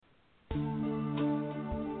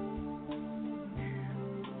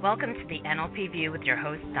Welcome to the NLP View with your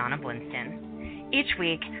host, Donna Blinston. Each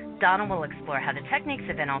week, Donna will explore how the techniques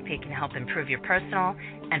of NLP can help improve your personal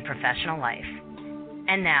and professional life.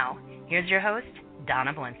 And now, here's your host,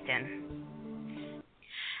 Donna Blinston.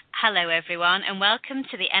 Hello everyone, and welcome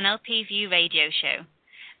to the NLP View radio show.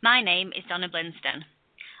 My name is Donna Blinston.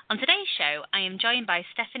 On today's show, I am joined by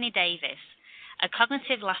Stephanie Davis, a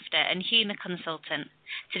cognitive laughter and humour consultant,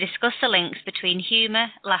 to discuss the links between humour,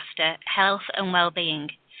 laughter, health and well-being,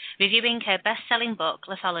 reviewing her best-selling book,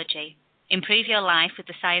 Lithology, Improve Your Life with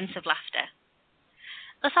the Science of Laughter.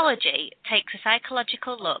 Lithology takes a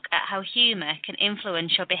psychological look at how humour can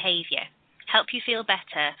influence your behaviour, help you feel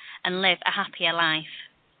better and live a happier life.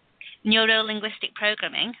 Neuro-linguistic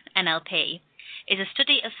programming, NLP, is a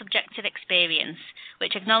study of subjective experience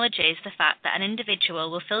which acknowledges the fact that an individual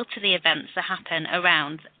will filter the events that happen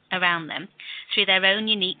around them through their own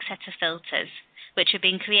unique set of filters, which have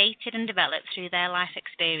been created and developed through their life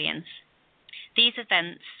experience. These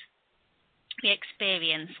events we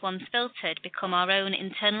experience, once filtered, become our own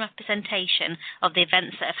internal representation of the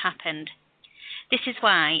events that have happened. This is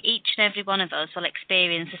why each and every one of us will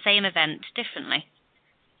experience the same event differently.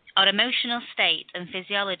 Our emotional state and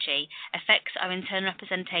physiology affects our internal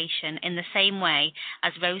representation in the same way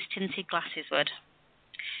as rose-tinted glasses would.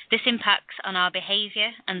 This impacts on our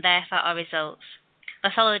behaviour and therefore our results.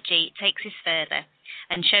 Lithology takes this further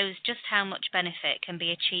and shows just how much benefit can be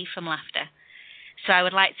achieved from laughter. So I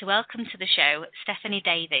would like to welcome to the show Stephanie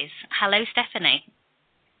Davis. Hello, Stephanie.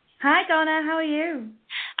 Hi, Donna. How are you?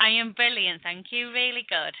 I am brilliant, thank you. Really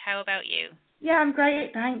good. How about you? Yeah, I'm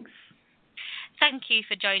great, thanks. Thank you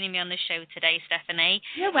for joining me on the show today, Stephanie.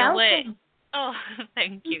 You're welcome.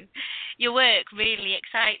 Thank you. Your work really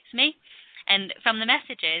excites me. And from the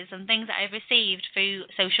messages and things that I've received through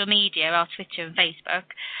social media, or Twitter and Facebook,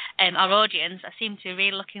 our audience, I seem to be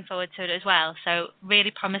really looking forward to it as well. So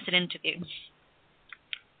really promising interview.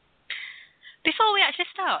 Before we actually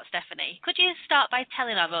start, Stephanie, could you start by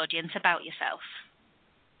telling our audience about yourself?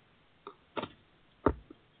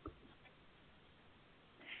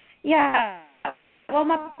 Yeah. Well,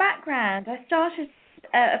 my background, I started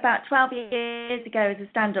about 12 years ago as a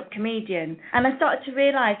stand-up comedian, and I started to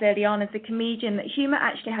realise early on as a comedian that humour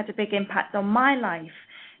actually had a big impact on my life,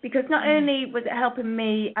 because not only was it helping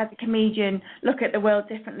me as a comedian look at the world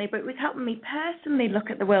differently, but it was helping me personally look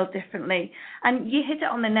at the world differently. And you hit it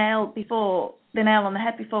on the nail on the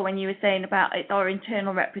head before when you were saying about it's our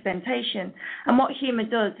internal representation. And what humour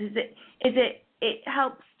does is it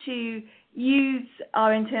helps to use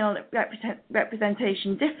our internal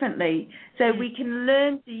representation differently, so we can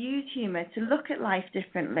learn to use humour to look at life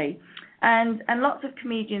differently, and lots of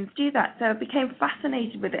comedians do that. So I became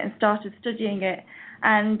fascinated with it and started studying it,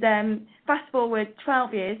 and fast forward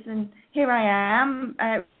 12 years and here I am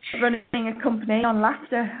running a company on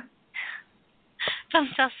laughter.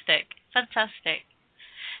 Fantastic.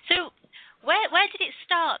 So Where did it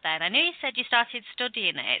start then? I know you said you started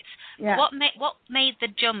studying it. Yeah. What made the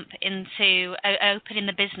jump into opening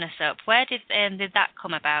the business up? Where did that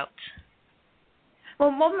come about?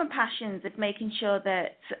 Well, one of my passions is making sure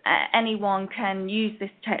that anyone can use this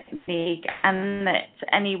technique and that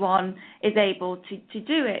anyone is able to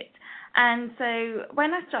do it. And so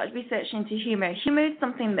when I started researching into humour is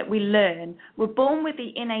something that we learn. We're born with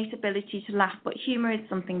the innate ability to laugh, but humour is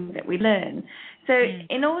something that we learn. So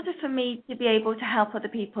in order for me to be able to help other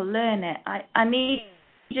people learn it, I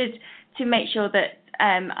needed to make sure that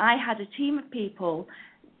I had a team of people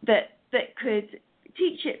that could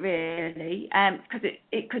teach it really, because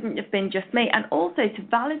it couldn't have been just me, and also to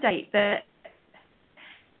validate that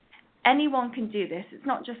anyone can do this. It's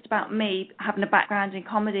not just about me having a background in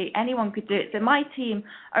comedy. Anyone could do it. So my team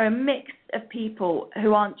are a mix of people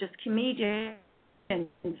who aren't just comedians. And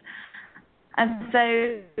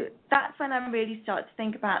so that's when I really started to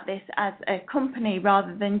think about this as a company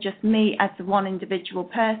rather than just me as one individual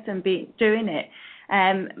person doing it.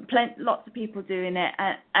 Lots of people doing it,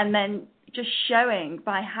 and then just showing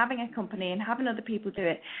by having a company and having other people do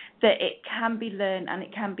it that it can be learned and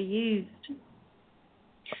it can be used.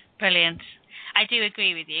 Brilliant. I do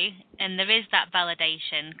agree with you, and there is that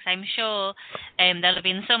validation, because I'm sure there'll have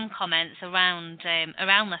been some comments around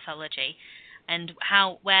lithology and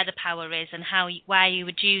where the power is and why you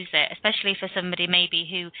would use it, especially for somebody maybe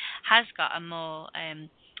who has got a more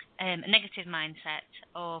negative mindset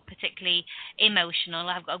or particularly emotional.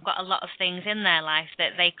 I've got a lot of things in their life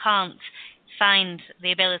that they can't find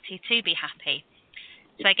the ability to be happy.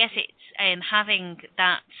 So I guess it's having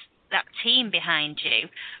that team behind you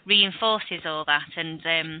reinforces all that,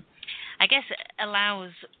 and I guess it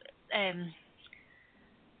allows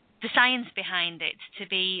the science behind it to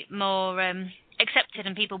be more accepted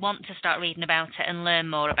and people want to start reading about it and learn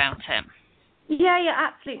more about it. Yeah, you're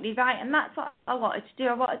absolutely right, and that's what I wanted to do.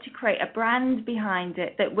 I wanted to create a brand behind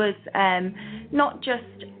it that was not just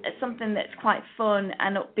something that's quite fun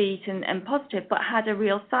and upbeat and positive, but had a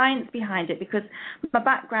real science behind it, because my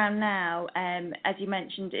background now, as you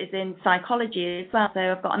mentioned, is in psychology as well. So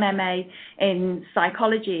I've got an MA in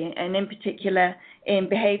psychology, and in particular in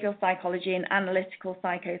behavioural psychology and analytical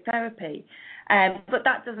psychotherapy. But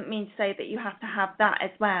that doesn't mean to say that you have to have that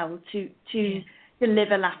as well to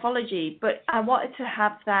deliver laughology, but I wanted to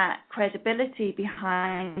have that credibility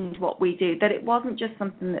behind what we do, that it wasn't just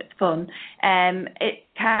something that's fun. It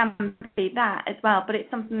can be that as well, but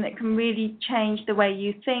it's something that can really change the way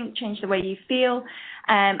you think, change the way you feel,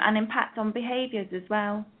 and impact on behaviours as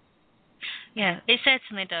well. Yeah, it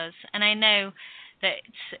certainly does. And I know that,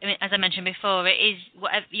 as I mentioned before, it is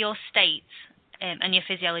whatever your state and your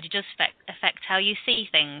physiology does affect how you see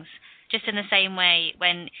things. Just in the same way,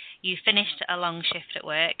 when you finished a long shift at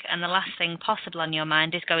work and the last thing possible on your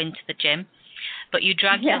mind is going to the gym, but you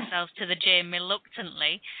drag yourself to the gym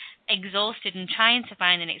reluctantly, exhausted and trying to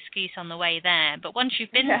find an excuse on the way there. But once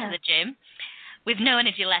you've been to the gym with no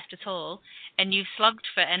energy left at all and you've slogged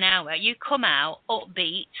for an hour, you come out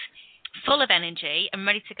upbeat, full of energy and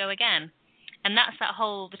ready to go again. And that's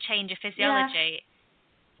the change of physiology.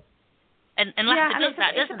 And laughter does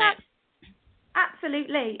that, doesn't it?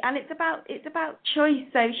 Absolutely, and it's about choice.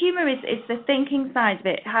 So humour is the thinking side of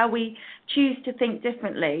it, how we choose to think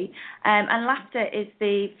differently, and laughter is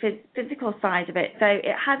the physical side of it. So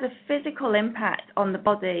it has a physical impact on the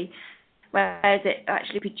body, whereas it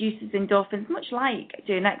actually produces endorphins, much like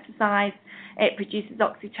doing exercise. It produces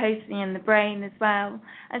oxytocin in the brain as well,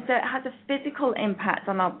 and so it has a physical impact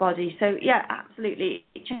on our body. So yeah, absolutely,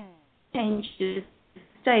 it changes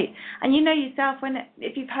state. And you know yourself,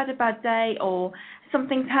 if you've had a bad day or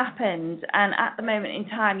something's happened and at the moment in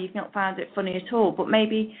time you've not found it funny at all, but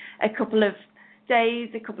maybe a couple of days,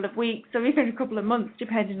 a couple of weeks, or even a couple of months,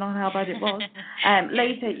 depending on how bad it was,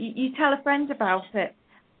 later you tell a friend about it,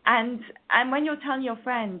 and when you're telling your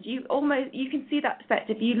friend, you can see that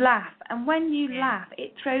perspective. You laugh, and when you laugh,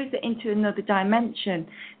 it throws it into another dimension.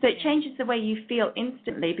 So it changes the way you feel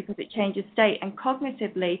instantly, because it changes state, and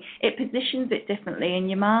cognitively it positions it differently in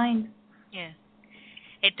your mind. Yeah,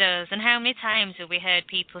 it does. And how many times have we heard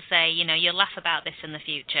people say, you'll laugh about this in the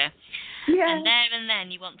future, and there and then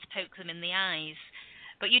you want to poke them in the eyes,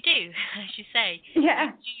 but you do, as you say,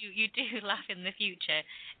 you do laugh in the future,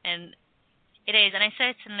 and it is.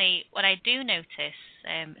 And what I do notice,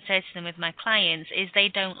 certainly with my clients, is they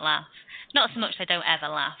don't laugh. Not so much they don't ever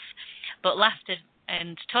laugh, but laughter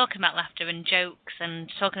and talking about laughter and jokes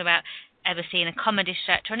and talking about ever seeing a comedy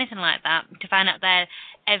stretch or anything like that, to find out their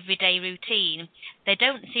everyday routine, they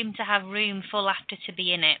don't seem to have room for laughter to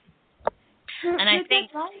be in it. And I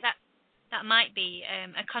think that might be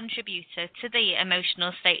a contributor to the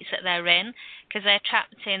emotional states that they're in, because they're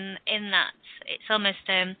trapped in that. It's almost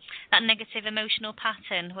that negative emotional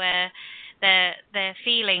pattern where they're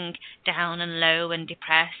feeling down and low and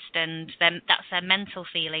depressed, and that's their mental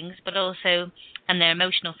feelings, and their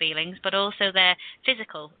emotional feelings, but also their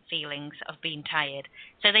physical feelings of being tired.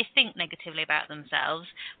 So they think negatively about themselves,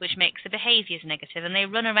 which makes the behaviours negative, and they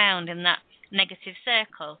run around in that negative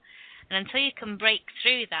circle. And until you can break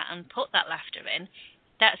through that and put that laughter in,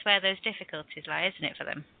 that's where those difficulties lie, isn't it, for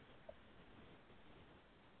them?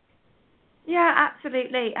 Yeah,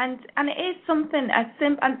 absolutely. And it is something as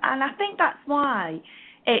simple, and I think that's why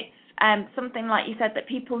it's something, like you said, that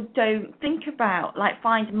people don't think about, like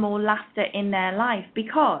finding more laughter in their life,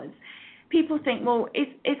 because people think, well,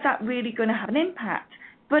 is that really going to have an impact?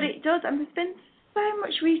 But it does, and there's been so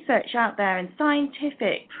much research out there and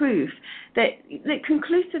scientific proof that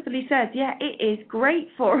conclusively says, yeah, it is great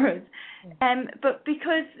for us. But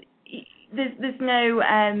because there's no,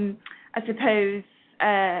 I suppose,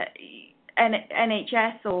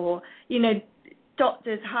 NHS or,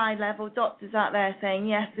 doctors, high-level doctors out there saying,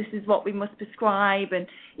 yes, this is what we must prescribe, and,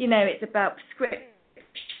 it's about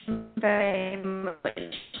prescription very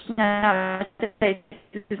much now. There's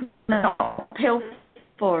not a pill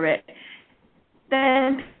for it.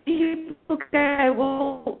 Then people go,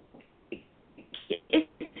 well, is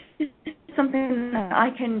this something that I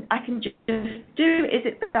can just do? Is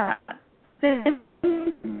it that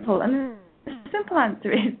simple? And the simple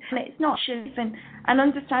answer is, and it's not, and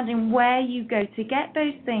understanding where you go to get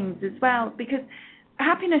those things as well, because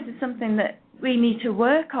happiness is something that we need to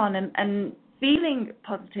work on, and feeling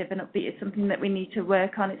positive and upbeat is something that we need to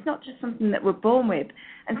work on. It's not just something that we're born with.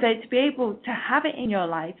 And so to be able to have it in your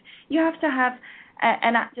life, you have to have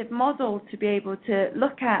an active model to be able to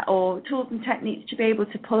look at, or tools and techniques to be able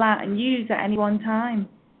to pull out and use at any one time.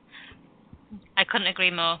 I couldn't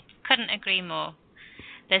agree more. Couldn't agree more.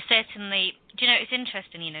 There's certainly, do you know, it's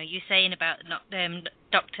interesting, you know, you saying about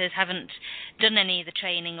doctors haven't done any of the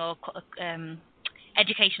training or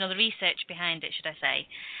education or the research behind it, should I say.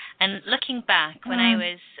 And looking back, when I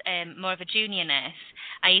was more of a junior nurse,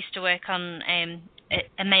 I used to work on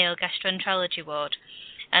a male gastroenterology ward.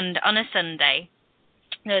 And on a Sunday,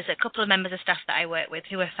 there was a couple of members of staff that I worked with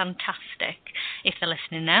who were fantastic, if they're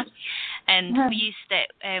listening now. And we used to,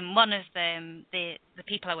 one of them, the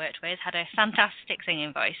people I worked with, had a fantastic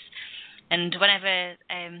singing voice. And whenever,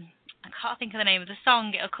 I can't think of the name of the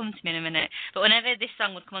song, it'll come to me in a minute, but whenever this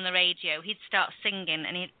song would come on the radio, he'd start singing,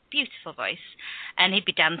 and he had a beautiful voice, and he'd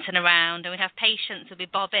be dancing around, and we'd have patients who'd be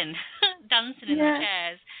bobbing, dancing in the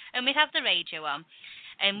chairs, and we'd have the radio on.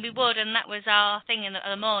 And we would, and that was our thing in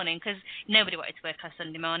the morning, because nobody wanted to work on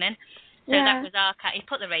Sunday morning. So that was our cat. He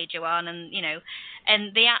put the radio on, and, you know,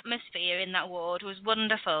 and the atmosphere in that ward was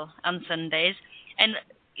wonderful on Sundays. And,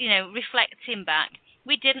 you know, reflecting back,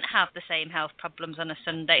 we didn't have the same health problems on a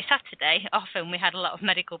Sunday. Saturday, often we had a lot of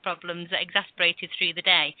medical problems that exasperated through the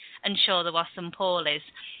day, and sure, there was some poorlies.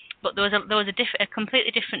 But there was a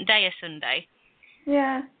completely different day a Sunday.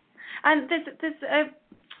 Yeah. And there's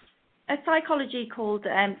a psychology called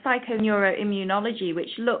psychoneuroimmunology, which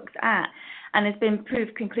looks at and has been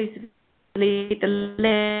proved conclusively the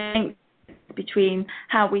link between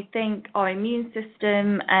how we think, our immune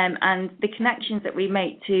system, and the connections that we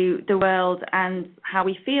make to the world and how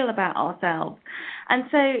we feel about ourselves. And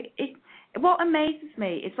so what amazes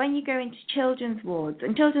me is when you go into children's wards,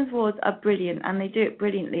 and children's wards are brilliant, and they do it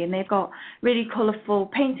brilliantly, and they've got really colourful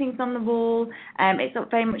paintings on the wall. It's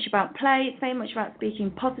not very much about play, it's very much about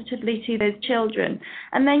speaking positively to those children.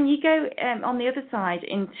 And then you go on the other side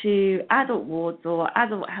into adult wards or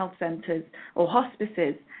adult health centres or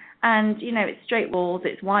hospices, and, you know, it's straight walls,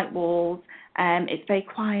 it's white walls, it's very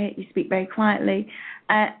quiet, you speak very quietly.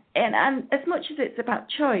 And as much as it's about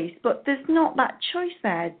choice, but there's not that choice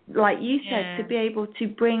there, like you said, to be able to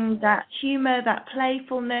bring that humour, that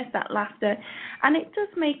playfulness, that laughter, and it does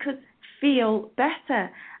make us feel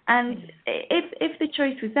better. And if the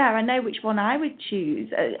choice was there, I know which one I would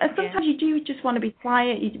choose. Sometimes you do just want to be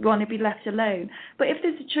quiet, you want to be left alone, but if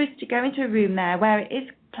there's a choice to go into a room there where it is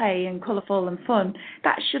play and colourful and fun,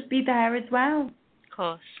 that should be there as well. Of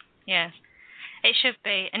course, yes. It should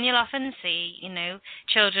be. And you'll often see, you know,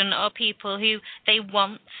 children or people who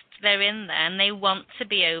they're in there and they want to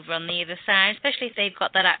be over on the other side, especially if they've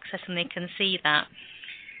got that access and they can see that,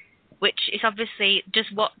 which is obviously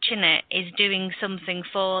just watching it is doing something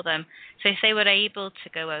for them. So if they were able to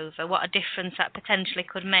go over, what a difference that potentially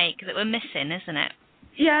could make that we're missing, isn't it?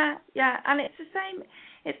 Yeah, and it's the same.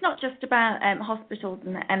 It's not just about hospitals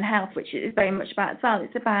and health, which is very much about as well.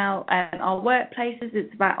 It's about our workplaces.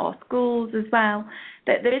 It's about our schools as well.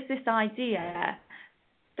 That there is this idea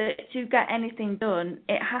that to get anything done,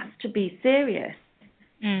 it has to be serious.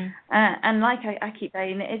 And like I keep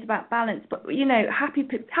saying, it is about balance. But, you know,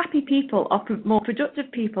 happy people are more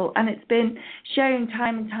productive people, and it's been shown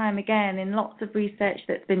time and time again in lots of research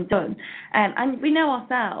that's been done. And we know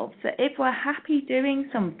ourselves that if we're happy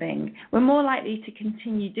doing something, we're more likely to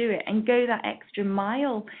continue to do it and go that extra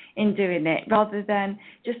mile in doing it, rather than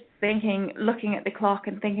just looking at the clock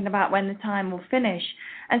and thinking about when the time will finish.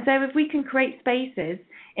 And so if we can create spaces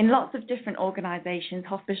in lots of different organisations,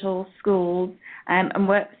 hospitals, schools, and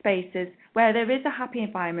workspaces, where there is a happy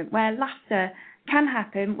environment, where laughter can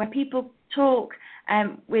happen, where people talk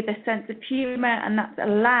with a sense of humour, and that's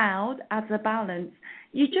allowed as a balance,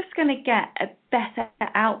 you're just going to get a better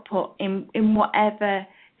output in whatever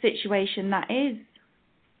situation that is.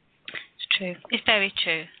 It's true. It's very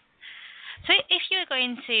true. So if you were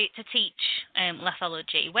going to teach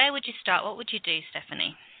laughology, where would you start? What would you do,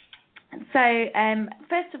 Stephanie? So,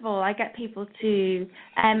 first of all, I get people to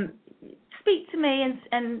speak to me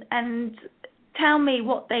and tell me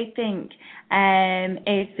what they think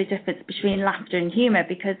is the difference between laughter and humour,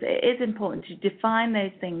 because it is important to define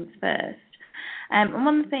those things first. And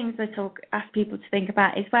one of the things I ask people to think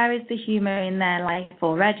about is, where is the humour in their life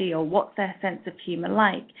already, or what's their sense of humour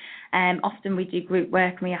like? Often we do group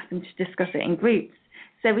work and we ask them to discuss it in groups.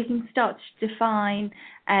 So we can start to define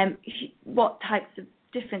what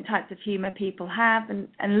different types of humour people have,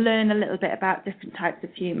 and learn a little bit about different types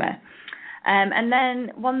of humour. And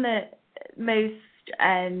then one of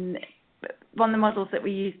the models that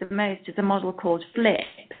we use the most is a model called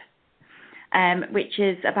FLIP. which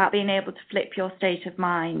is about being able to flip your state of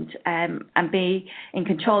mind and be in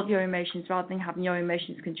control of your emotions rather than having your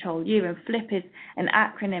emotions control you. And flip is an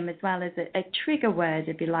acronym as well as a trigger word,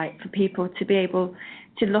 if you like, for people to be able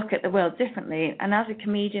to look at the world differently. And as a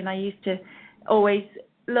comedian, I used to always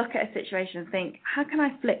look at a situation and think, how can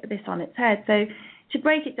I flip this on its head? So to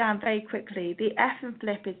break it down very quickly, the F in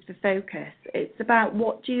flip is for focus. It's about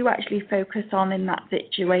what do you actually focus on in that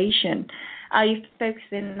situation. Are you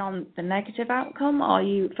focusing on the negative outcome? Are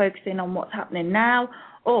you focusing on what's happening now?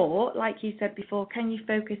 Or, like you said before, can you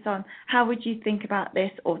focus on how would you think about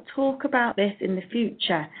this or talk about this in the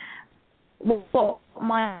future? What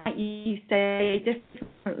might you say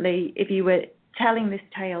differently if you were telling this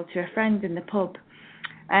tale to a friend in the pub?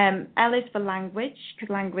 L is for language,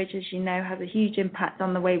 because language, as you know, has a huge impact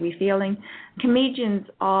on the way we're feeling. Comedians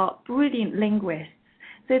are brilliant linguists,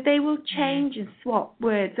 so they will change and swap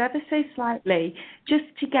words ever so slightly just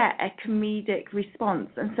to get a comedic response.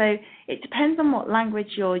 And so it depends on what language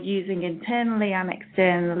you're using internally and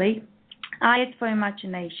externally. I is for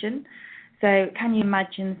imagination. So can you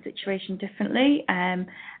imagine the situation differently? And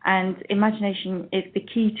imagination is the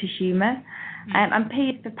key to humour. And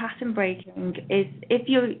P is for pattern breaking. Is if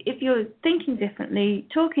you're thinking differently,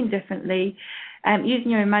 talking differently, using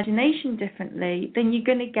your imagination differently, then you're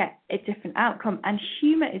going to get a different outcome. And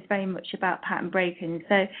humour is very much about pattern breaking.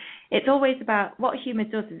 So it's always about what humour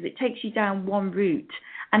does is it takes you down one route,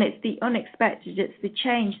 and it's the unexpected, it's the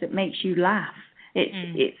change that makes you laugh.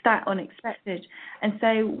 It's that unexpected. And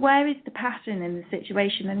so where is the pattern in the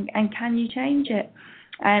situation, and can you change it?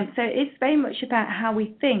 So it's very much about how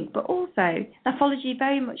we think, but also pathology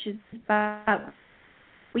very much is about,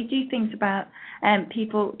 we do things about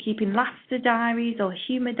people keeping laughter diaries or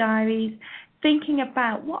humour diaries, thinking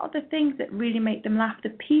about what are the things that really make them laugh, the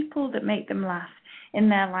people that make them laugh in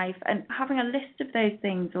their life, and having a list of those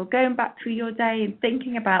things, or going back through your day and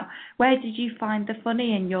thinking about where did you find the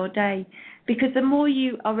funny in your day. Because the more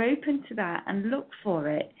you are open to that and look for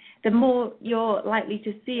it, the more you're likely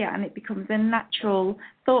to see it, and it becomes a natural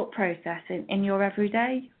thought process in your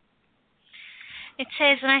everyday. It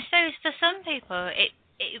is, and I suppose for some people,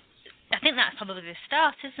 I think that's probably the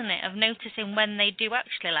start, isn't it, of noticing when they do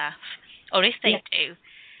actually laugh, or if they do.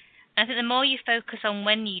 And I think the more you focus on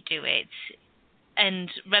when you do it and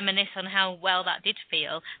reminisce on how well that did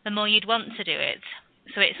feel, the more you'd want to do it.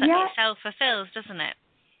 So it's like it self-fulfills, doesn't it?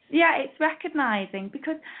 Yeah, it's recognising,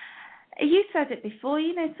 because you said it before,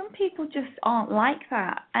 some people just aren't like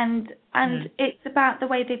that, and it's about the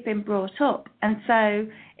way they've been brought up. And so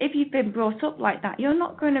if you've been brought up like that, you're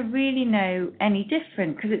not going to really know any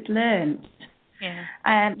different, because it's learned.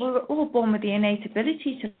 Yeah. We're all born with the innate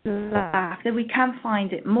ability to laugh, so we can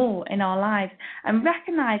find it more in our lives. And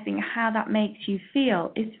recognising how that makes you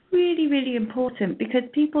feel is really, really important, because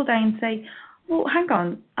people then say, well, hang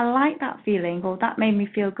on, I like that feeling, or that made me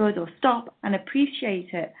feel good, or stop and appreciate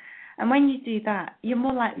it. And when you do that, you're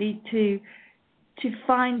more likely to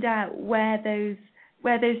find out where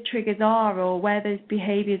those triggers are, or where those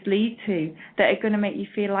behaviours lead to, that are going to make you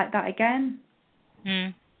feel like that again.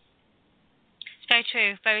 It's very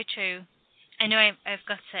true, very true. I know I've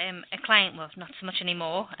got a client, well, not so much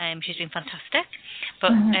anymore. She's been fantastic,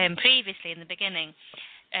 but previously in the beginning,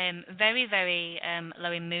 very, very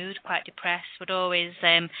low in mood, quite depressed, would always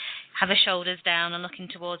have her shoulders down and looking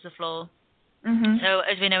towards the floor. So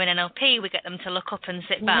as we know in NLP, we get them to look up and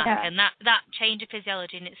sit back, and that change of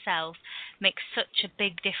physiology in itself makes such a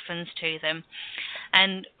big difference to them.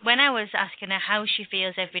 And when I was asking her how she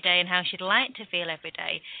feels every day and how she'd like to feel every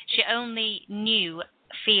day, she only knew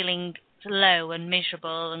feeling low and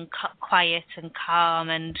miserable and quiet and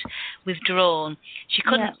calm and withdrawn. She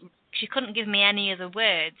couldn't give me any other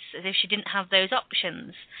words, as if she didn't have those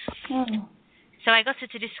options. So I got her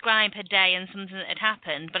to describe her day and something that had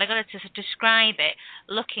happened, but I got her to describe it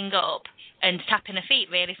looking up and tapping her feet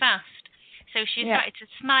really fast. So she started to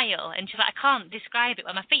smile, and she's like, I can't describe it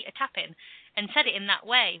when my feet are tapping, and said it in that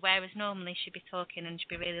way, whereas normally she'd be talking and she'd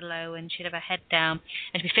be really low and she'd have her head down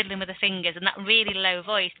and she'd be fiddling with her fingers and that really low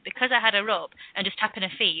voice. Because I had her up and just tapping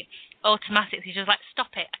her feet, automatically she was like,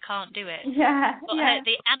 stop it, I can't do it. But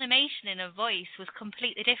the animation in her voice was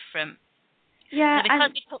completely different. So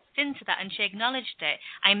because we hooked into that and she acknowledged it,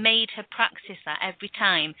 I made her practice that every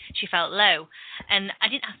time she felt low. And I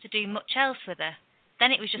didn't have to do much else with her.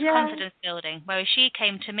 Then it was just confidence building, whereas she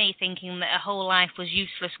came to me thinking that her whole life was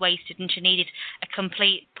useless, wasted, and she needed a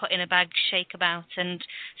complete put in a bag, shake about, and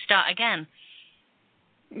start again.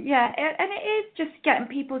 Yeah, and it is just getting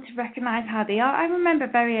people to recognise how they are. I remember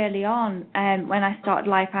very early on when I started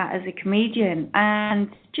life out as a comedian, and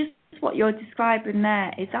just what you're describing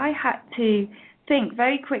there is I had to think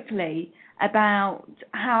very quickly about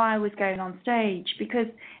how I was going on stage, because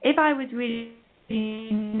if I was really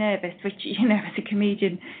nervous, which, as a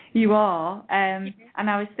comedian you are, and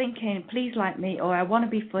I was thinking, please like me, or I want to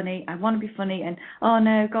be funny, and oh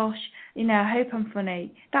no, gosh, I hope I'm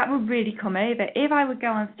funny, that would really come over. If I would go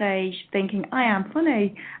on stage thinking I am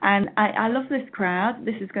funny and I love this crowd,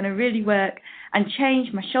 this is going to really work, and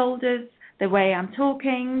change my shoulders, the way I'm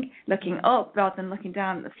talking, looking up rather than looking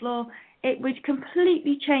down at the floor, it would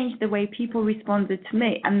completely change the way people responded to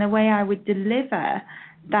me and the way I would deliver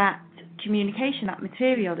that communication, that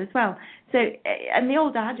material as well. So, and the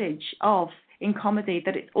old adage in comedy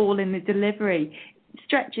that it's all in the delivery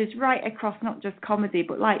stretches right across not just comedy,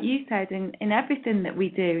 but like you said, in everything that we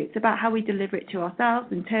do, it's about how we deliver it to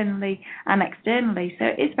ourselves internally and externally. So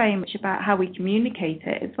it is very much about how we communicate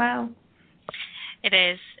it as well. It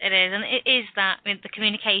is, and it is that, the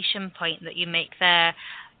communication point that you make there.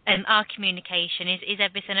 Our communication is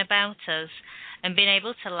everything about us, and being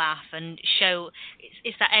able to laugh and show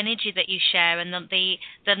it's that energy that you share, and the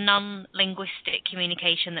non-linguistic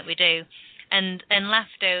communication that we do, and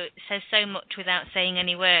laughter says so much without saying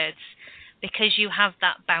any words, because you have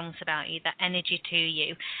that bounce about you, that energy to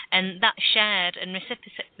you, and that's shared and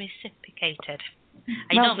reciprocated.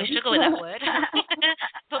 I normally struggle with that word.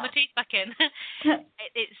 Put my teeth back in.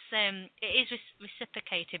 It is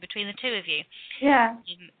reciprocated between the two of you. Yeah.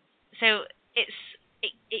 So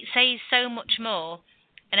it says so much more.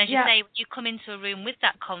 And as you say, when you come into a room with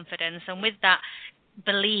that confidence and with that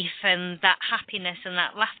belief and that happiness and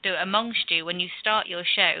that laughter amongst you when you start your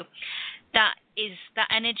show, that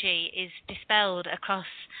energy is dispelled across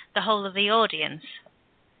the whole of the audience.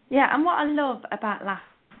 Yeah, and what I love about laughter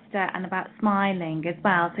and about smiling as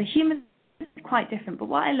well, so humans are quite different, but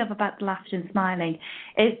what I love about the laughter and smiling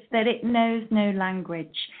is that it knows no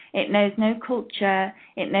language, it knows no culture,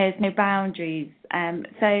 it knows no boundaries.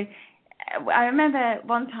 So I remember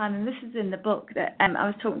one time, and this is in the book, that I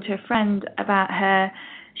was talking to a friend about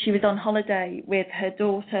she was on holiday with her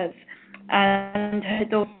daughters, and her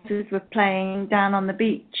daughters were playing down on the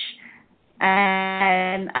beach,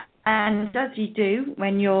 and as you do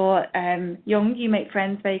when you're young, you make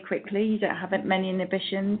friends very quickly. You don't have many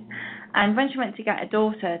inhibitions. And when she went to get her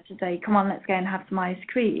daughter to say, come on, let's go and have some ice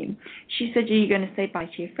cream, she said, are you going to say bye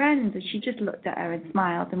to your friends? And she just looked at her and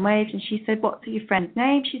smiled and waved. And she said, what's your friend's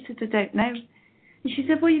name? She said, I don't know. And she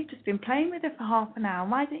said, well, you've just been playing with her for half an hour.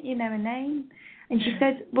 Why don't you know her name? And she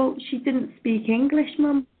said, well, she didn't speak English,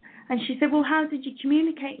 Mum. And she said, well, how did you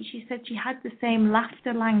communicate? And she said she had the same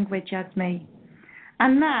laughter language as me.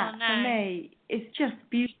 And that, for me, is just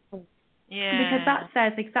beautiful. Yeah. Because that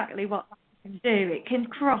says exactly what it can do. It can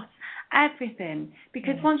cross everything.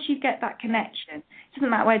 Because once you get that connection, it doesn't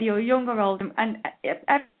matter whether you're young or old, and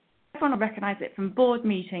everyone will recognise it from board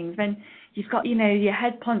meetings, when you've got, your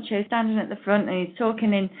head poncho standing at the front and he's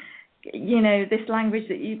talking in, this language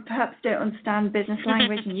that you perhaps don't understand, business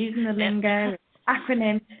language, and using the lingo,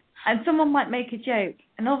 acronym, and someone might make a joke,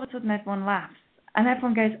 and all of a sudden everyone laughs, and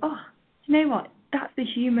everyone goes, oh, do you know what? That's the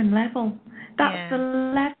human level. That's the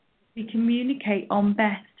level we communicate on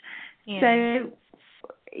best. Yeah. So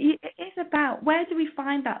it's about, where do we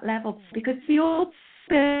find that level? Because we all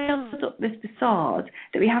build up this facade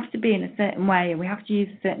that we have to be in a certain way and we have to use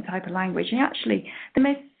a certain type of language. And actually, the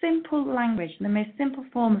most simple language, the most simple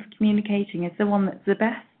form of communicating is the one that's the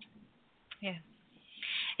best. Yeah.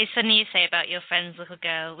 It's funny you say about your friend's little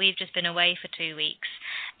girl. We've just been away for 2 weeks,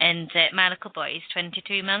 and my little boy is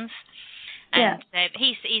 22 months. And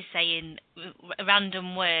he's saying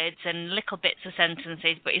random words and little bits of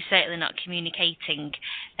sentences, but he's certainly not communicating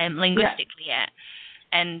linguistically yet.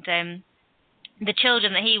 And the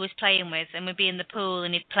children that he was playing with, and we'd be in the pool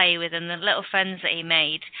and he'd play with, and the little friends that he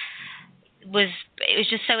made, it was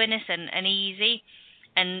just so innocent and easy.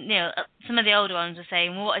 And some of the older ones were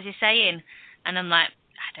saying, well, what is he saying? And I'm like,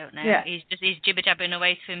 I don't know. Yeah. He's jibber jabbering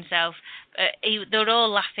away to himself. They were all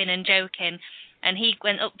laughing and joking. And he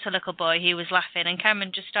went up to little boy, he was laughing, and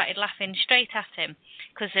Cameron just started laughing straight at him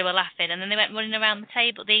because they were laughing. And then they went running around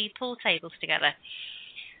the pool tables together.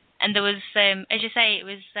 And there was, as you say, it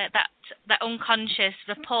was that unconscious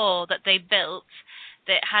rapport that they built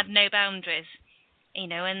that had no boundaries,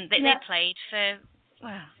 and they played for,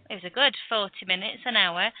 well, it was a good 40 minutes, an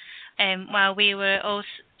hour, while we were all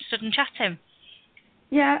stood and chatting.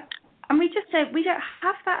 Yeah, and we don't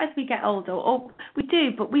have that as we get older, or we do,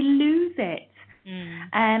 but we lose it.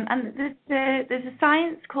 And there's a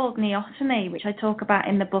science called neoteny, which I talk about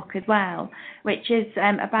in the book as well, which is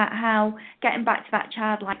about how getting back to that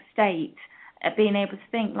childlike state being able to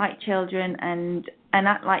think like children and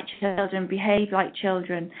act like children, behave like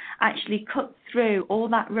children, actually cuts through all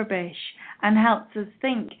that rubbish and helps us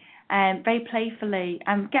think very playfully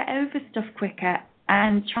and get over stuff quicker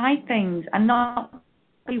and try things and not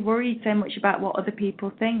be worried so much about what other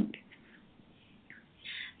people think.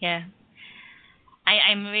 Yeah.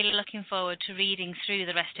 I'm really looking forward to reading through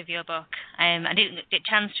the rest of your book. I didn't get a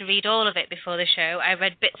chance to read all of it before the show. I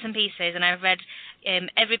read bits and pieces, and I've read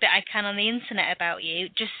every bit I can on the internet about you,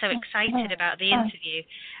 just so excited about the interview.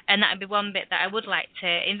 And that would be one bit that I would like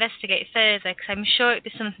to investigate further, because I'm sure it would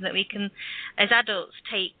be something that we can, as adults,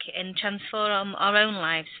 take and transform our own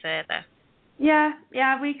lives further. Yeah,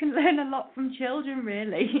 we can learn a lot from children,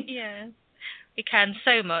 really. Yeah. We can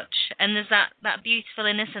so much, and there's that beautiful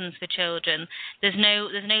innocence for children. There's no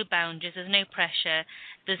boundaries, there's no pressure,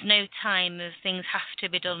 there's no time of things have to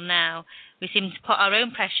be done now. We seem to put our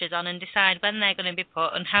own pressures on and decide when they're going to be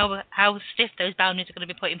put and how stiff those boundaries are going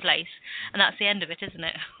to be put in place, and that's the end of it, isn't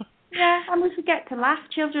it? Yeah, and we forget to laugh.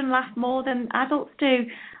 Children laugh more than adults do.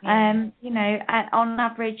 Yeah. On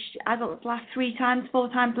average, adults laugh 3 times, 4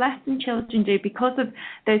 times less than children do because of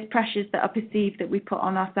those pressures that are perceived that we put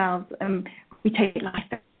on ourselves. We take life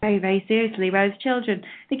very, very seriously, whereas children,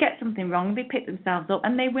 they get something wrong, they pick themselves up,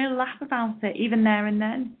 and they will laugh about it, even there and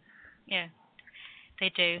then. Yeah, they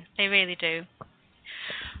do. They really do.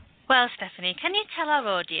 Well, Stephanie, can you tell our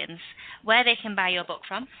audience where they can buy your book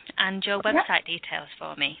from and your website details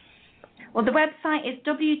for me? Well, the website is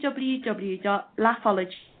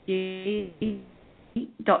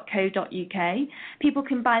www.laughology.co.uk. People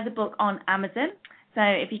can buy the book on Amazon. So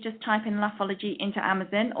if you just type in Laughology into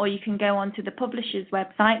Amazon, or you can go onto the publisher's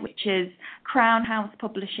website, which is Crown House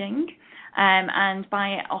Publishing, and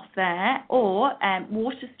buy it off there. Or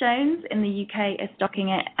Waterstones in the UK are stocking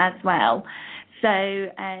it as well. So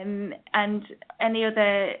and any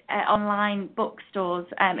other online bookstores.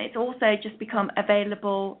 It's also just become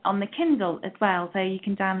available on the Kindle as well, so you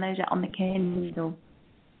can download it on the Kindle.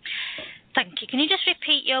 Thank you. Can you just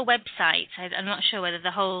repeat your website? I'm not sure whether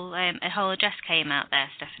the whole address came out there,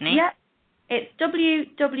 Stephanie. Yeah, it's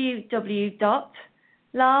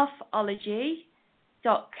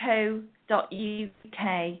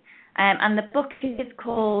www.laughology.co.uk. And the book is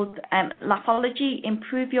called Laughology,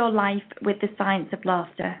 Improve Your Life with the Science of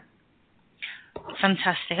Laughter.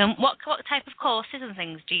 Fantastic. And what type of courses and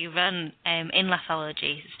things do you run in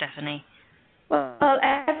Laughology, Stephanie? Well,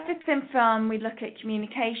 everything from, we look at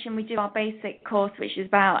communication, we do our basic course, which is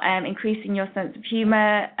about increasing your sense of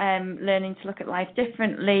humour, learning to look at life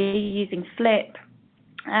differently, using flip.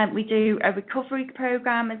 We do a recovery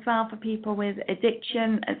program as well for people with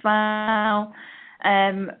addiction as well.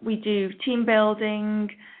 We do team building.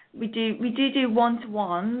 We do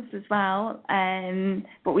one-to-ones as well,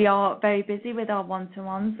 but we are very busy with our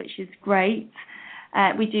one-to-ones, which is great.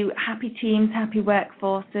 We do happy teams, happy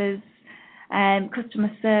workforces.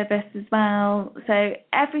 Customer service as well, so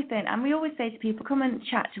everything. And we always say to people, come and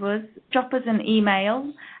chat to us, drop us an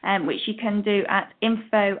email, which you can do at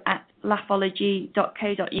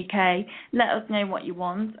info@laughology.co.uk. Let us know what you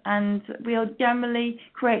want, and we'll generally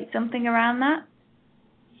create something around that.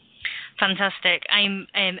 Fantastic. I'm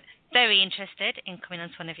very interested in coming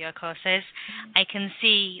onto one of your courses. I can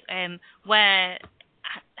see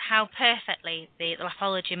how perfectly the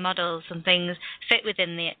Laughology models and things fit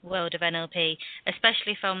within the world of NLP,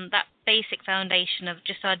 especially from that basic foundation of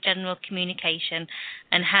just our general communication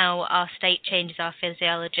and how our state changes our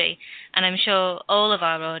physiology. And I'm sure all of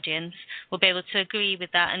our audience will be able to agree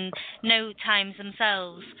with that and know times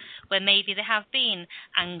themselves where maybe they have been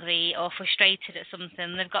angry or frustrated at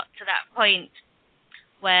something. They've got to that point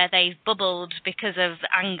where they've bubbled because of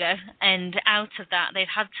anger, and out of that they've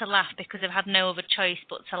had to laugh because they've had no other choice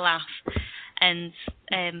but to laugh, and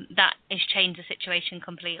that has changed the situation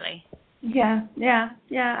completely. Yeah,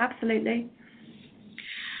 absolutely.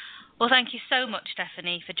 Well, thank you so much,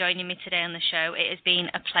 Stephanie, for joining me today on the show. It has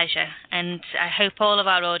been a pleasure, and I hope all of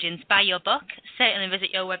our audience buy your book, certainly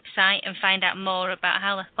visit your website and find out more about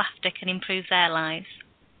how laughter can improve their lives.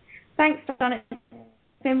 Thanks, Donna.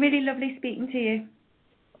 It's been really lovely speaking to you.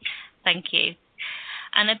 Thank you.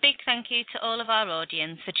 And a big thank you to all of our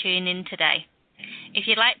audience for tuning in today. If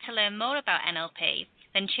you'd like to learn more about NLP,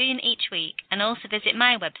 then tune in each week and also visit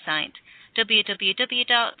my website,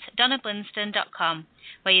 www.donnablinston.com,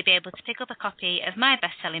 where you'll be able to pick up a copy of my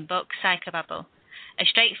best-selling book, Psychobabble, a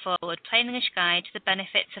straightforward, plain English guide to the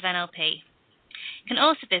benefits of NLP. You can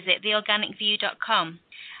also visit theorganicview.com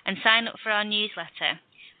and sign up for our newsletter,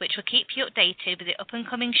 which will keep you updated with the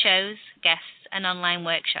up-and-coming shows, guests, and online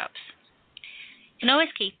workshops. You can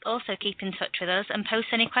always keep in touch with us and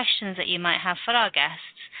post any questions that you might have for our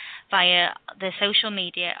guests via the social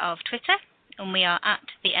media of Twitter, and we are at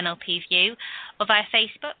the NLP View, or via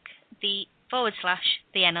Facebook, the /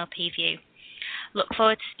 the NLP View. Look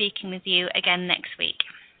forward to speaking with you again next week.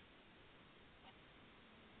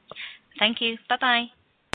 Thank you. Bye-bye.